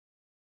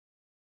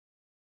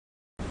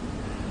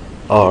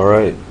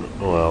Alright,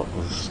 well,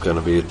 this is going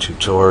to be a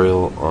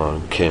tutorial on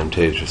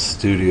Camtasia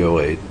Studio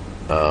 8.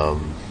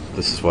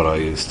 This is what I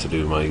use to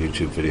do my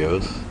YouTube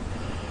videos.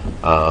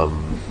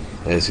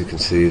 As you can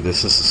see,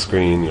 this is the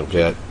screen you'll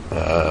get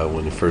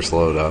when you first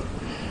load up.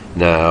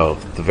 Now,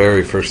 the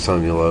very first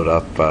time you load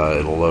up,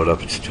 it'll load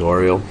up a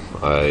tutorial.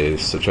 I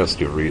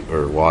suggest you read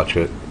or watch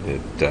it.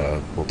 It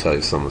will tell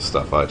you some of the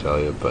stuff I tell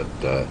you, but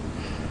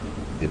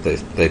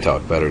they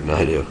talk better than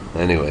I do.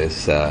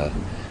 Anyways,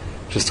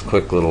 just a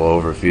quick little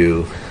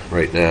overview.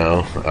 Right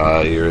now,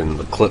 you're in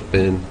the clip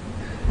bin.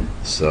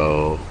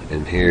 So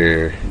in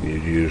here,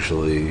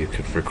 you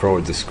could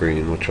record the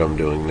screen, which I'm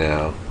doing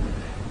now.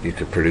 You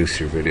could produce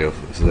your video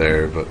if it was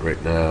there, but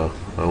right now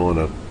I want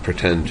to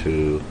pretend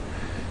to.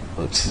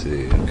 Let's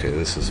see. Okay,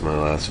 this is my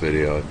last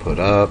video I put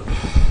up.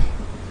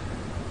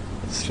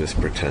 Let's just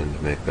pretend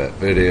to make that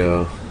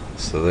video.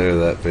 So there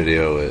that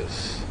video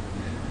is.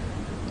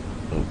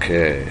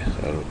 Okay,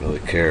 I don't really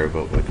care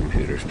about my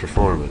computer's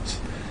performance.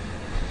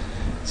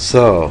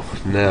 So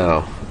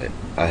now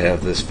I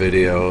have this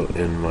video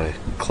in my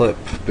clip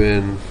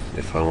bin.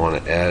 If I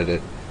want to add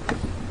it,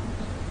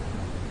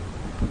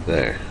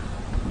 there.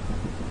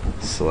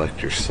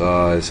 Select your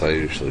size. I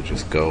usually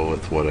just go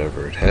with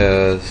whatever it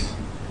has,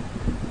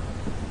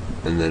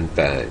 and then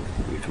bang,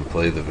 you can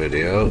play the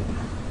video.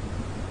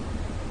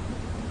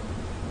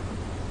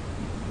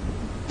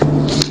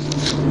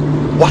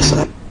 What's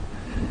up?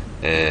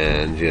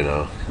 And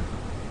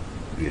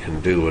you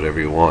can do whatever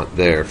you want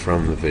there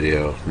from the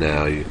video.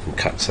 Now you can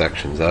cut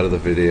sections out of the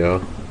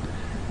video.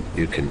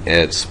 You can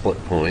add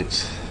split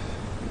points,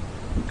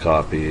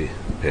 copy,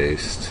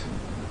 paste,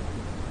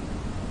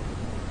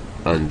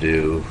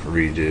 undo,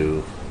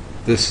 redo.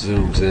 This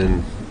zooms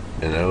in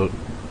and out,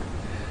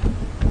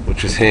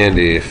 which is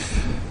handy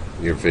if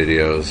your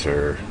videos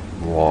are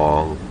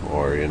long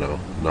or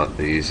not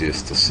the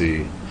easiest to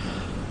see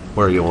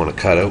where you want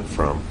to cut out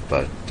from.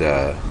 But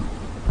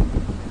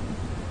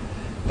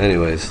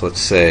anyways,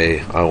 let's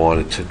say I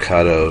wanted to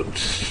cut out.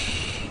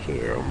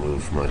 Here, I'll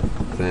move my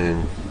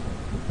thing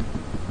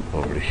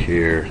over to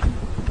here.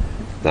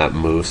 That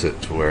moves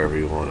it to wherever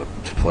you want it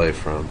to play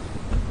from.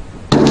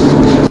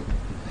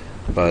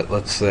 But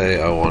let's say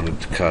I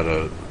wanted to cut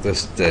out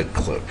this dead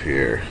clip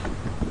here.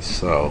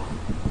 So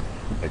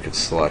I could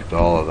select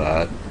all of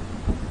that,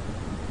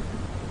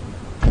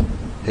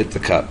 hit the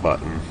cut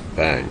button,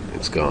 bang,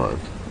 it's gone.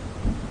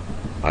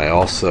 I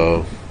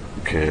also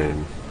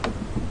can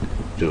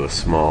do a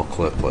small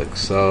clip like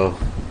so,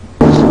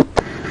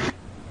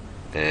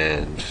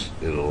 and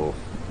it'll,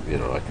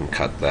 I can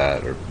cut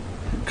that or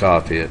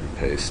copy it and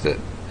paste it.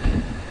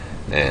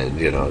 And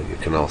you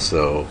can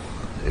also,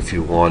 if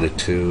you want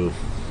to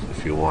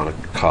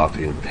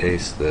copy and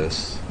paste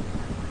this,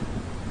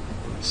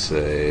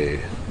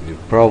 say you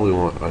probably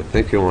want, I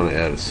think you want to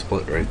add a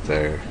split right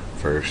there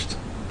first.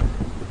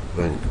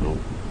 Then, nope,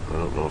 I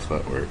don't know if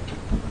that worked.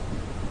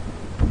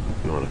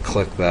 You want to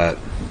click that,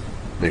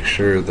 make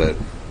sure that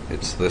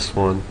it's this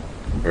one,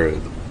 or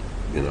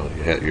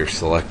you're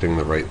selecting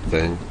the right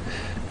thing,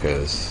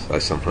 because I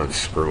sometimes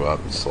screw up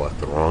and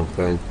select the wrong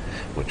thing,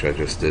 which I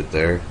just did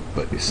there.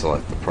 But you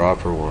select the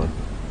proper one,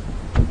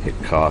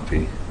 hit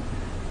copy.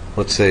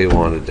 Let's say you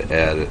wanted to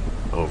add it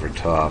over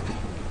top.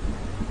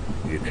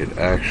 You could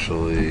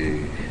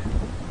actually,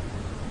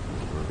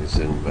 let me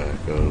zoom back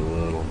out a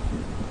little,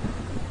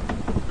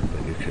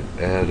 and you could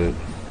add it.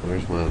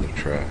 Where's my other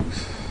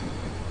tracks?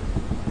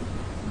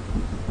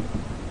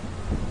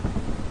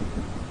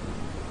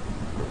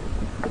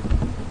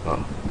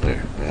 Oh,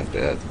 there, I have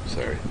to add them,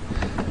 sorry.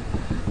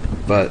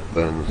 But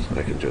then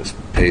I can just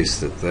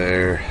paste it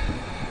there,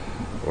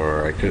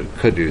 or I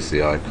could use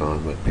the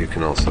icon, but you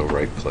can also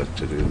right click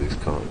to do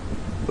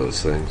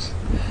those things.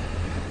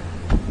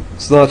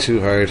 It's not too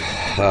hard,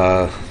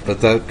 but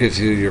that gives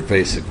you your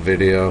basic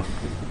video.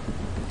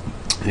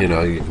 You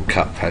can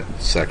cut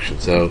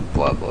sections out,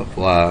 blah blah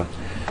blah.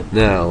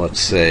 Now let's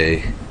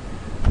say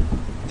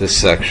this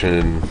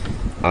section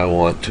I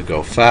want to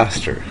go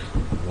faster.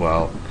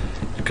 Well,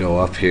 go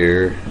up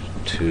here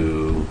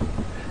to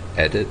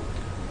edit,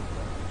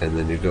 and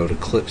then you go to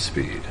clip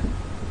speed.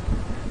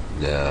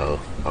 Now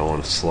I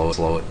want to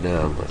slow it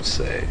down, let's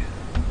say,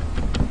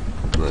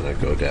 and then I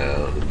go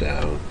down and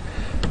down.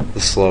 The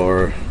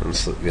slower, the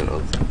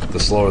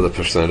slower the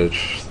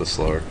percentage, the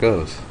slower it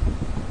goes.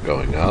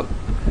 Going up,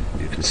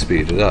 you can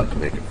speed it up,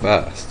 make it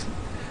fast,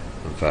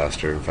 and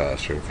faster and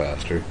faster and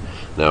faster.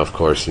 Now, of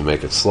course, you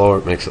make it slower,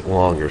 it makes it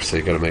longer, so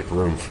you got to make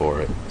room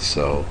for it.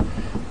 So,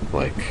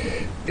 like,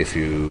 if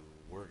you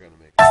were going to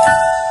make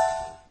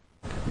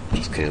it,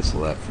 just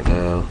cancel that for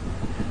now.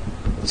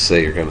 Let's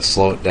say you're going to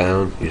slow it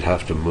down, you'd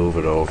have to move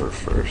it over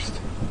first,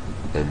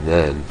 and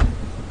then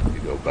you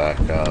go back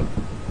up,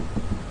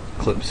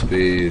 clip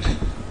speed,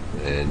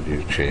 and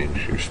you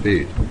change your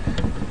speed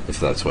if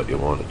that's what you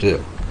want to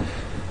do.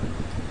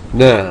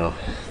 Now,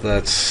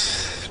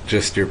 that's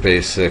just your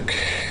basic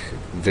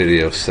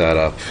video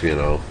setup,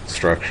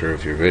 structure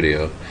of your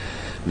video.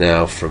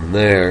 Now from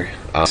there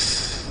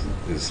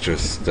is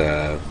just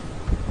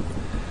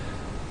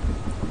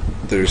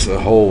there's a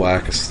whole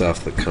whack of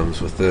stuff that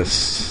comes with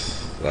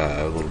this,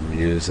 little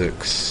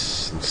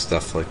musics and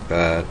stuff like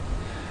that,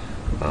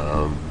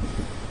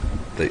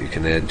 that you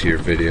can add to your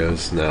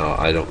videos. Now,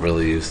 I don't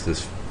really use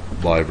this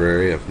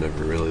library. I've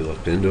never really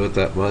looked into it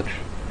that much,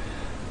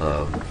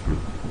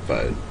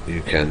 but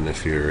you can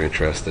if you're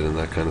interested in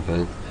that kind of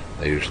thing.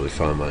 I usually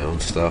find my own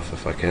stuff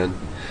if I can.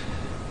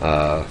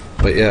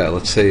 But yeah,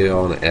 let's say you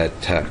want to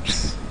add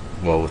text.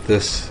 Well, with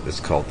this, it's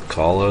called the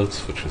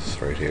callouts, which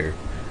is right here.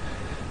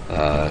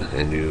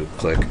 And you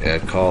click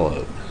add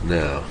callout.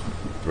 Now,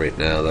 right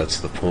now, that's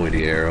the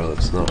pointy arrow.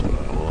 That's not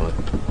what I want.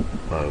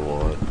 I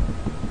want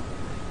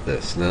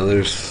this. Now,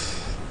 there's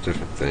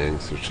different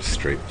things. There's just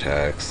straight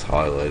text,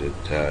 highlighted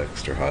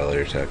text, or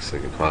highlighter text. So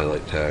you can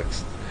highlight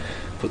text,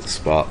 put the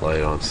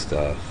spotlight on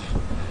stuff.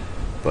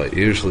 But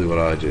usually what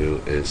I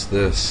do is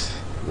this.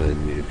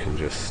 Then you can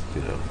just,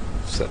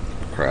 set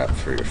the crap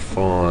for your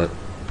font.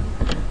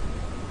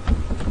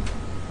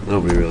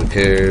 Nobody really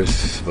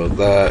cares about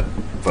that,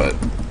 but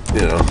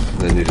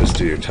then you just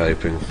do your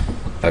typing.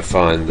 I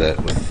find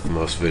that with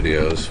most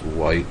videos,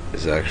 white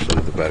is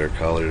actually the better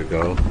color to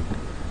go,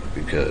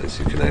 because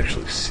you can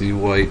actually see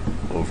white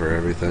over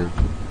everything.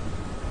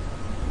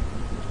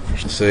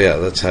 So yeah,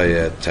 that's how you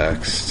add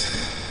text.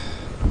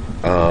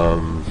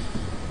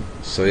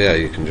 So yeah,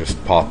 you can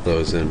just pop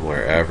those in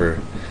wherever,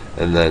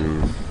 and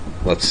then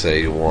let's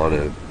say you want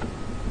to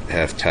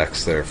have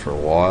text there for a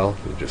while.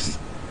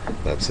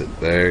 That's it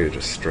there. You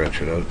just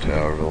stretch it out to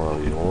however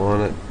long you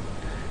want it.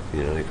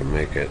 You can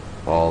make it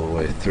all the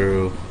way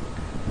through,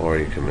 or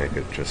you can make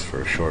it just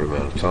for a short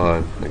amount of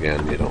time.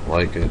 Again, you don't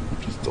like it,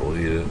 just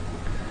delete it.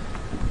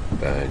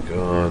 Bang,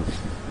 gone.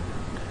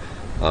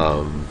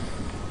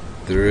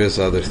 There is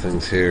other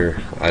things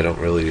here. I don't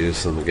really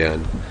use them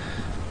again.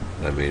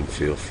 I mean,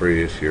 feel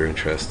free if you're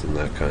interested in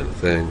that kind of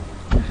thing.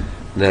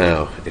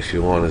 Now, if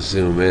you want to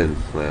zoom in,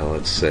 now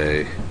let's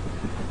say,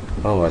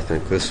 oh, I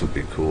think this would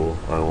be cool.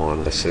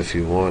 If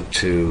you want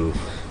to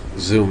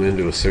zoom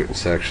into a certain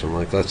section,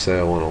 like let's say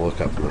I want to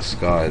look up in the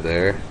sky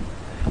there,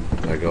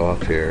 I go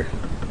up here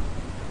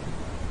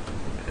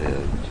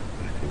and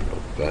I can go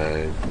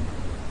bang,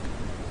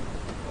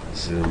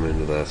 zoom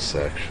into that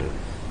section.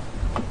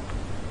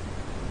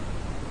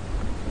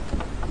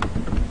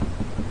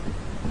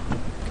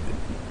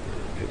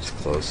 Get as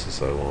close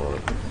as I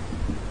want.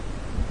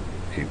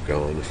 Keep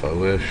going if I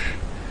wish.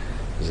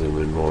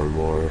 Zoom in more and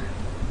more,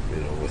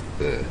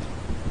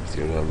 with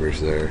your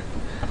numbers there.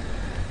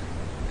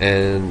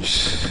 And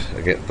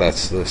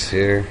that's this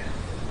here.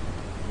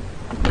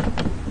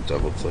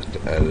 Double click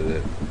to edit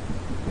it.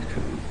 You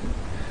can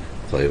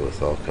play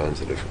with all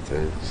kinds of different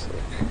things.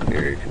 Like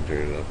here you can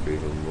turn it up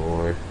even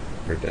more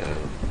or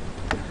down.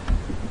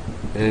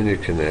 And you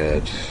can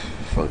add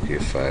funky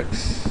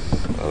effects.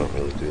 I don't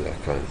really do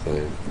that kind of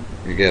thing.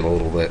 You get a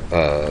little bit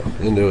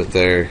into it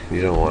there.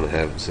 You don't want to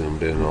have it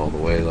zoomed in all the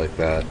way like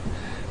that.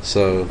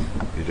 So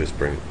you just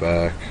bring it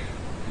back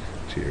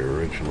to your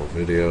original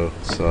video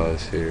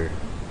size here.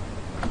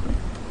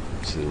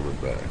 Zoom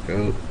it back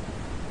out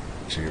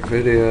to your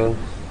video.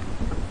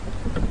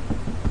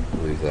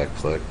 Leave that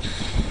clicked,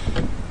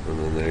 and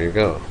then there you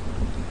go.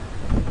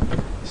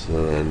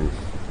 So then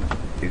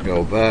you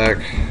go back.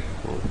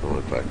 I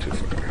went back too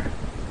far.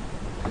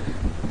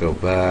 Go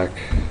back.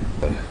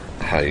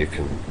 How you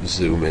can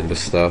zoom into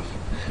stuff.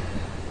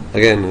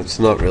 Again, it's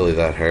not really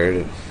that hard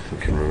if you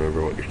can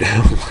remember what you're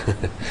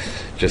doing.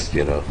 Just,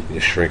 you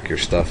shrink your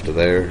stuff to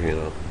there,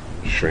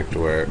 shrink to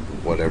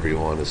whatever you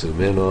want to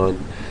zoom in on,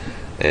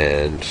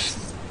 and,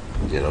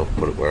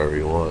 put it wherever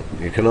you want.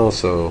 You can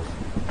also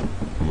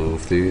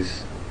move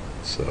these,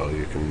 so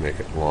you can make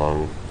it a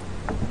long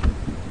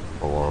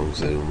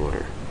zoom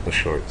or a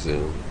short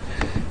zoom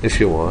if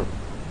you want.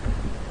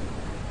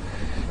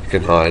 You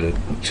can hide it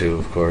too,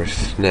 of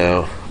course.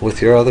 Now,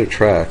 with your other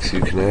tracks,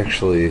 you can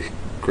actually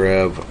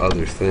grab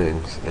other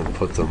things and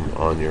put them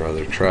on your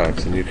other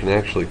tracks, and you can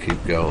actually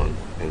keep going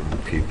and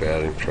keep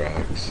adding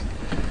tracks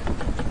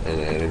and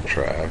adding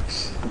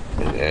tracks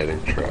and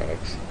adding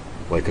tracks.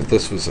 Like if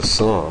this was a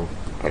song,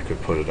 I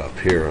could put it up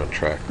here on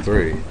track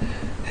 3,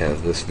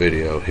 have this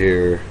video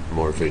here,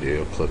 more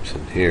video clips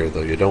in here,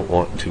 though you don't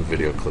want 2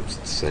 video clips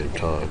at the same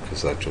time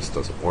because that just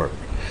doesn't work.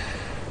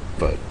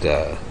 But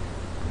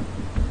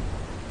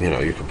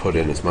you can put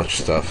in as much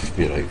stuff.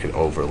 You can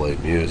overlay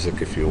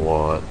music if you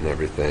want and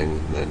everything,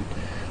 and then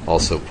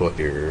also put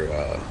your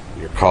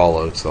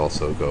callouts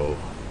also go.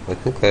 I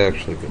think they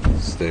actually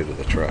stay to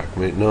the track.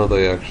 No,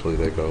 they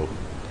go.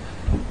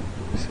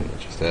 Let me see.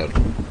 I just add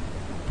one.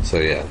 So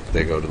yeah,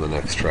 they go to the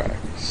next track.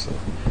 So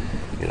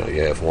you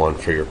have one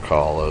for your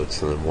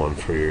callouts and then one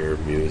for your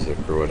music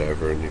or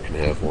whatever, and you can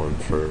have one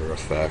for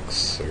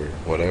effects or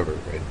whatever.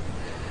 Right?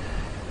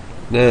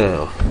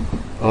 Now,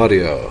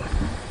 audio.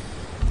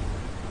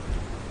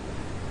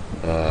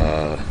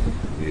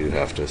 You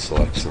have to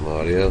select some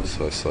audio,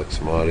 so I select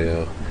some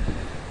audio.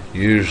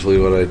 Usually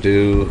what I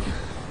do,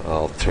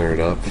 I'll turn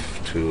it up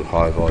to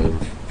high volume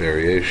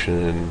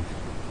variation,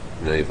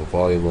 enable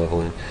volume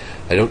leveling.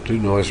 I don't do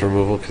noise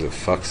removal because it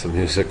fucks the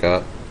music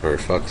up, or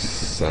it fucks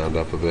sound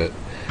up a bit.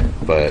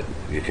 but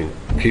you can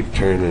keep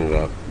turning it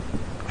up.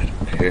 I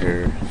don't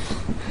care,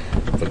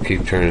 but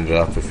keep turning it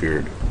up if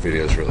your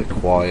video is really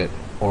quiet,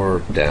 or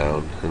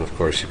down. And of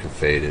course you can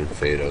fade in,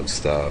 fade out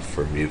stuff,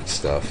 or mute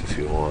stuff if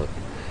you want.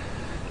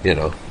 You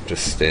know,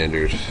 just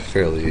standard,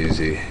 fairly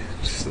easy.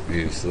 Just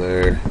use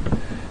there.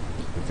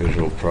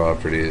 Visual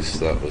properties,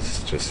 that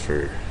was just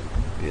for,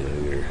 you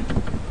know, you're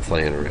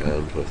playing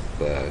around with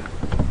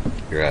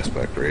your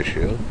aspect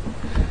ratio.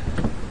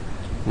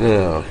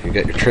 Now you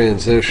got your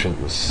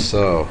transitions.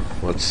 So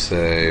let's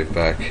say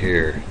back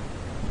here,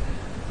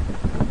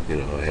 you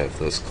know, I have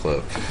this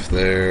clip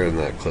there and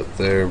that clip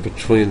there.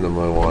 Between them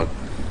I want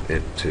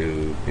it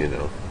to, you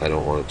know, I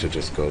don't want it to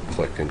just go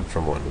clicking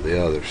from one to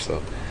the other.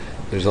 So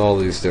there's all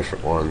these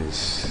different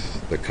ones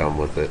that come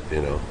with it,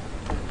 you know.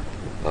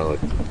 I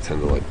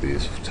tend to like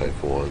these type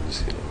of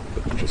ones, you know,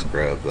 but just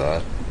grab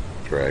that,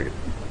 drag it.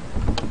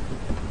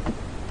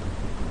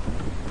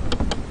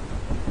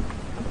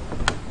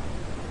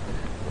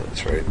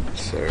 That's right,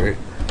 sorry.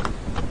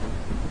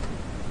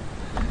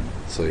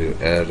 So you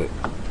add it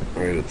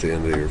right at the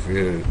end of your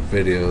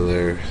video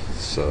there.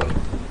 So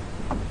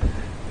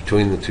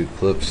between the two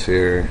clips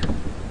here.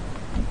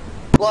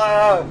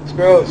 Blah, it's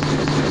gross.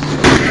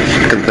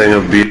 Second thing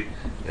of beat,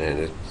 and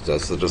it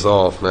does the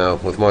dissolve. Now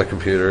with my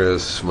computer,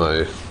 as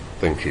my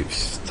thing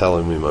keeps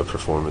telling me, my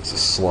performance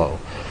is slow,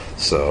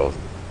 so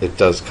it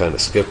does kind of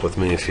skip with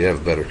me. If you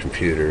have a better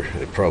computer,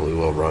 it probably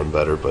will run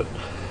better, but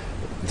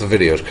the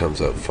video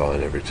comes out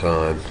fine every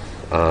time.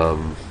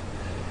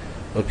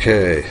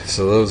 Okay,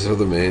 so those are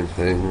the main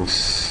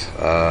things.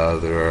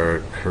 There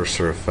are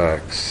cursor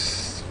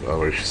effects. I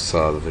already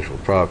saw the visual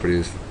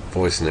properties,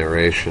 voice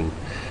narration.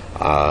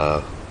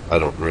 I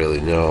don't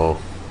really know.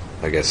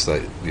 I guess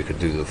that you could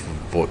do the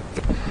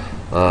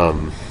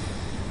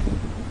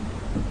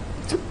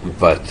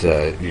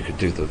you could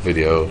do the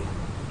video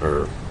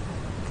or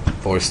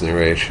voice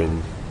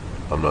narration.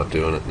 I'm not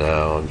doing it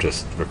now. I'm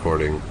just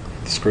recording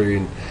the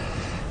screen.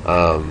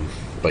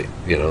 But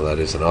you know, that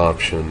is an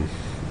option.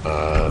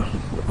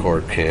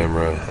 Record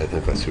camera. I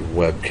think that's your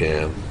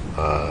webcam.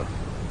 I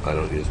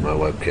don't use my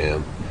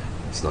webcam.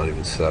 It's not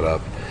even set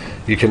up.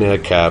 You can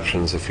add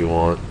captions if you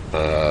want.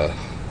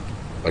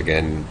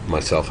 Again,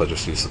 myself, I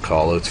just use the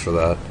callouts for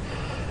that.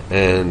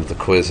 And the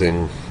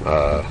quizzing,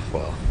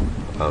 well,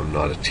 I'm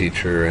not a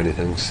teacher or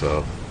anything,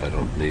 so I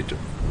don't need to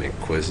make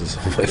quizzes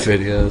on my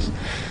videos.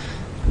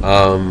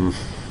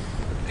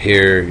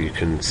 Here you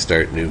can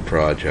start new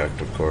project,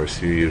 of course,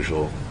 your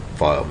usual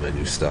file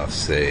menu stuff,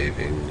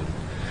 saving,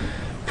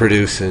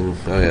 producing.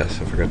 Oh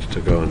yes, I forgot to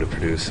go into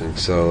producing.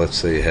 So let's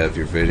say you have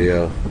your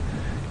video.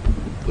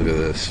 Look at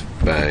this,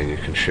 bang, you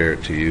can share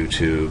it to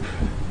YouTube.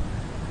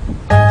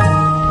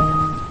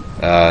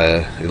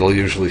 It'll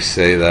usually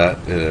say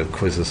that it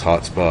quizzes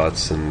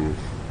hotspots and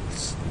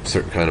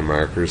certain kind of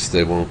markers.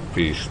 They won't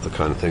be the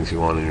kind of things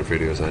you want in your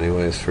videos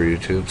anyways for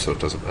YouTube, so it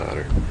doesn't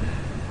matter.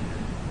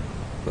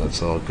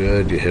 That's all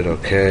good. You hit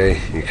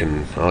OK. You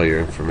can, all your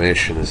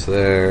information is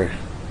there.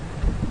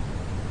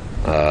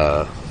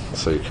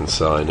 So you can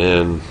sign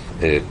in.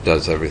 It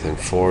does everything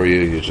for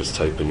you. You just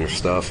type in your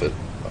stuff. It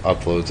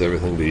uploads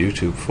everything to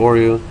YouTube for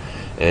you,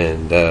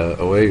 and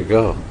away you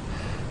go.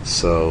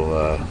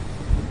 So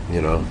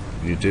you know,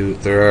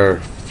 there are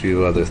a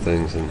few other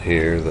things in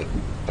here that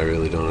I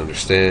really don't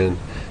understand,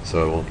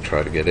 so I won't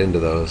try to get into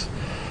those.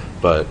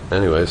 But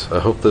anyways, I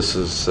hope this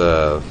is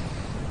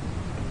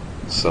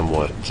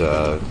somewhat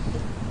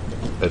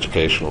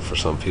educational for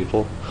some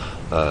people,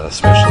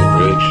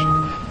 especially Ridge.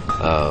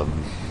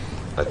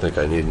 I think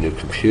I need a new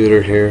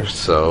computer here,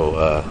 so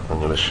I'm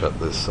going to shut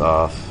this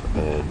off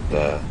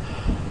and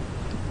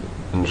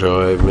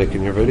enjoy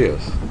making your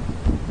videos.